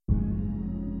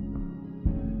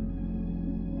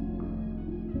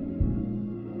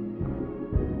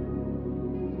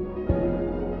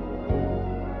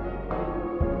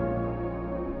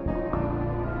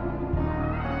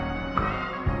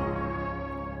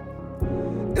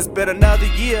It's been another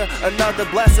year, another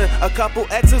blessing. A couple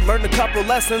exes, learned a couple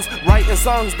lessons. Writing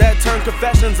songs that turn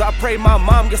confessions. I pray my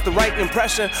mom gets the right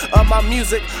impression of my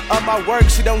music, of my work.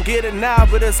 She don't get it now,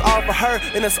 but it's all for her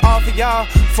and it's all for y'all.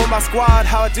 For my squad,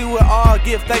 how I do it all,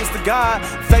 give thanks to God.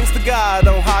 Thanks to God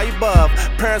on high above.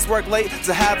 Parents work late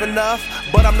to have enough,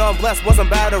 but I know I'm blessed, wasn't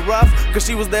bad or rough, cause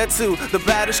she was there too, the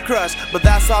baddest crush. But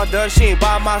that's all done, she ain't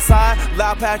by my side.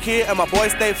 Loud pack here and my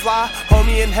boys stay fly.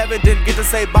 Homie in heaven didn't get to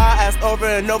say bye. Asked over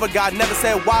and over, God never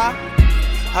said why.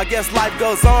 I guess life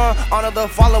goes on. Honor the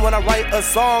fallen when I write a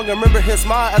song. Remember his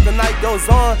smile as the night goes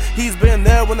on. He's been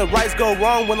there when the rights go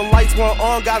wrong. When the lights weren't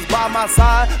on, God's by my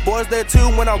side. Boys there too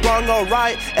when I'm wrong or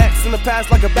right. X in the past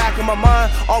like a back in my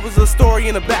mind. Always a story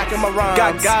in the back of my rhymes.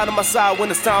 Got God on my side when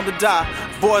it's time to die.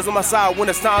 Boys on my side when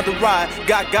it's time to ride.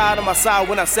 Got God on my side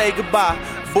when I say goodbye.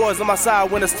 Boys on my side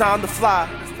when it's time to fly.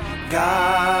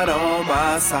 God on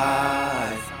my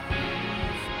side.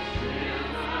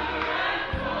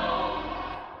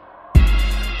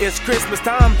 It's Christmas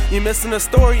time, you missing a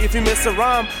story if you miss a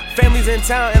rhyme. Family's in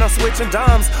town and I'm switching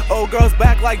dimes. Old girl's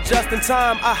back like just in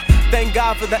time. I thank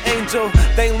God for the angel,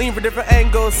 they lean for different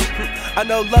angles. I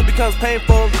know love becomes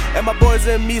painful, and my boys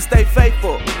and me stay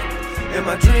faithful. In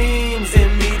my dreams,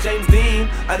 in me, James Dean,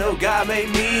 I know God made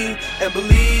me, and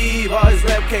believe, always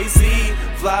rep KC,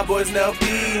 Fly Boys and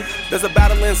LP. There's a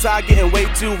battle inside getting way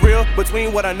too real,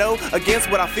 between what I know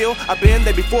against what I feel. I've been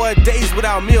there before, days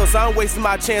without meals, so I'm wasting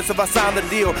my chance if I sign the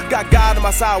deal. Got God on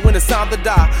my side when it's time to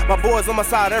die. My boys on my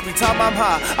side every time I'm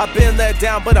high. I've been let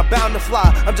down, but I'm bound to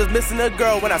fly. I'm just missing a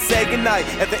girl when I say goodnight.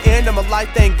 At the end of my life,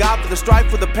 thank God for the strife,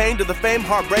 for the pain, to the fame,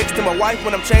 heartbreaks to my wife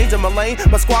when I'm changing my lane.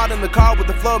 My squad in the car with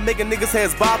the flow, making niggas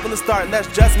heads bob from the start, and that's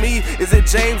just me. Is it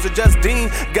James or just Dean?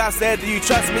 God said, do you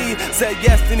trust me? Said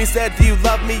yes, then he said, do you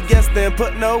love me? Yes, then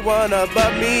put no one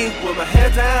above me. With my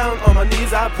head down, on my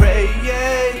knees I pray,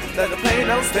 yay, let the pain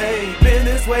don't stay. Been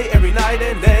this way every night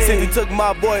and day. Since he took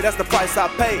my boy, that's the price I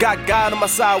pay. Got God on my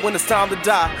side when it's time to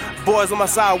die. Boys on my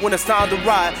side when it's time to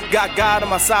ride. Got God on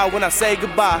my side when I say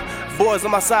goodbye. Boys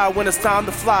on my side when it's time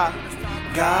to fly.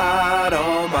 God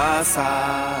on my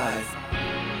side.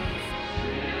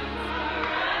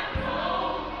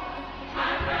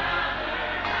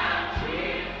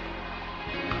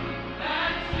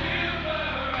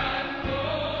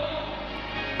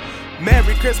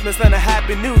 Merry Christmas and a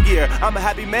Happy New Year. I'm a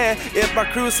happy man if my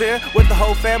crew's here. With the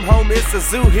whole fam home, it's a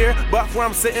zoo here. But where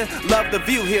I'm sitting, love the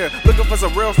view here. Looking for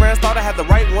some real friends, thought I had the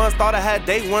right ones. Thought I had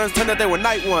day ones, turned out they were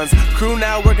night ones. Crew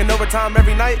now working overtime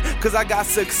every night, cause I got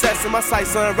success in my sight,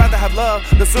 son. Rather have love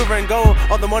than silver and gold.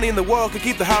 All the money in the world could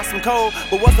keep the house from cold.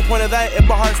 But what's the point of that if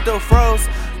my heart still froze?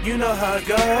 You know how it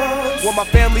goes. Want my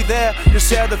family there to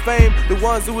share the fame. The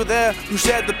ones who were there, who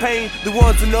shared the pain. The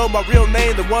ones who know my real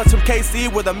name. The ones from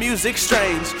KC where the music's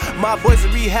strange. My boy's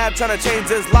in rehab trying to change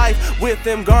his life. With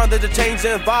him gone, there's a change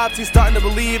in vibes. He's starting to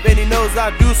believe and he knows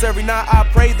I do. So every night I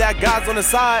pray that God's on his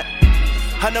side.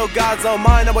 I know God's on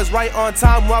mine, I was right on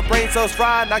time. My brain so's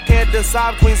fried and I can't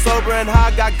decide between sober and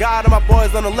high. Got God and my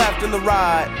boys on the left and the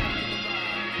right.